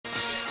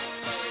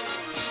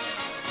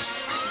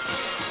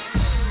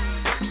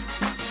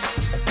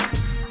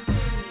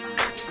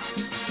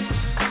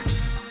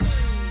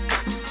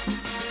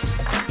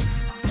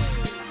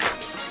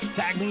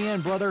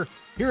in, brother.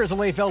 Here is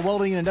Lefeld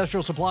Welding and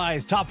Industrial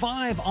Supplies Top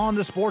 5 on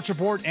the Sports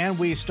Report, and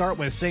we start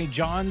with St.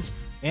 John's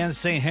and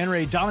St.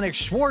 Henry. Dominic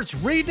Schwartz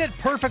reading it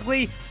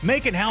perfectly,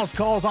 making house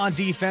calls on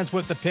defense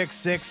with the pick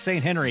six.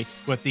 St. Henry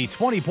with the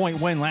 20-point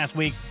win last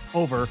week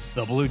over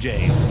the Blue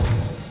Jays.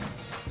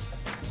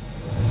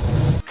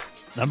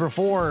 Number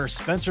 4,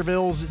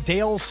 Spencerville's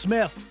Dale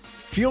Smith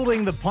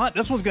fielding the punt.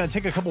 This one's going to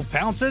take a couple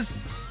pounces.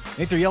 I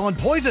think they're yelling,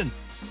 poison,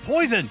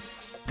 poison.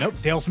 Nope,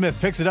 Dale Smith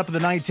picks it up at the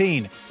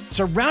 19.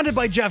 Surrounded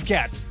by Jeff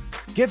Katz.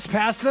 Gets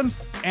past them,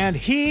 and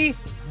he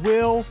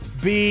will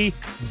be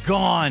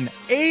gone.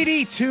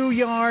 82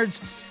 yards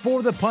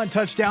for the punt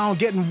touchdown,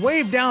 getting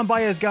waved down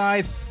by his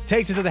guys.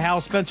 Takes it to the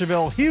house.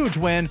 Spencerville, huge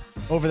win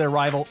over their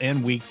rival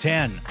in Week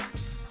 10.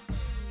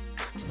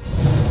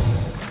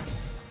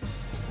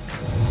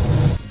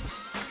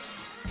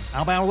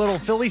 How about a little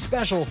Philly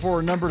special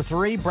for number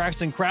 3,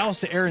 Braxton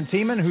Krause to Aaron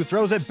Tiemann, who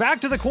throws it back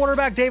to the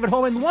quarterback, David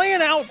Holman,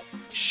 laying out,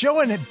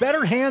 showing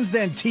better hands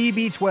than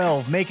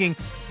TB12, making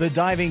the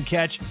diving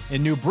catch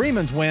in New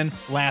Bremen's win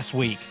last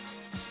week.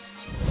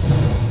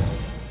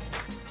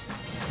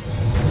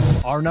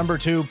 Our number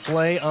 2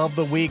 play of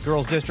the week,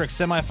 girls district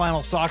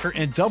semifinal soccer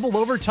in double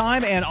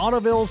overtime, and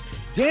Ottoville's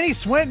Danny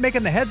Swint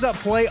making the heads-up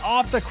play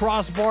off the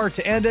crossbar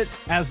to end it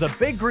as the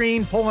Big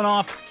Green pulling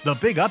off the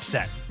big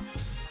upset.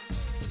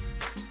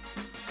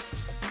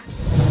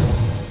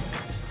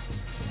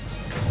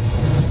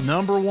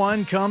 Number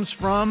 1 comes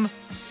from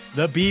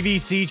the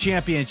BVC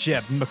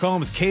Championship.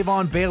 Macomb's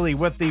Kayvon Bailey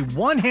with the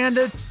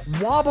one-handed,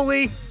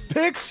 wobbly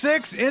pick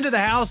six into the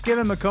house,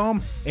 giving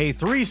Macomb a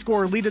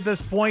 3-score lead at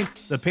this point.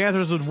 The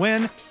Panthers would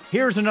win.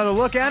 Here's another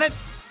look at it.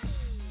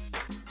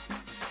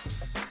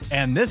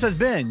 And this has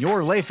been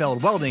your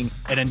Lefeld Welding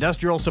and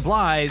Industrial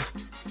Supplies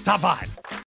Top 5.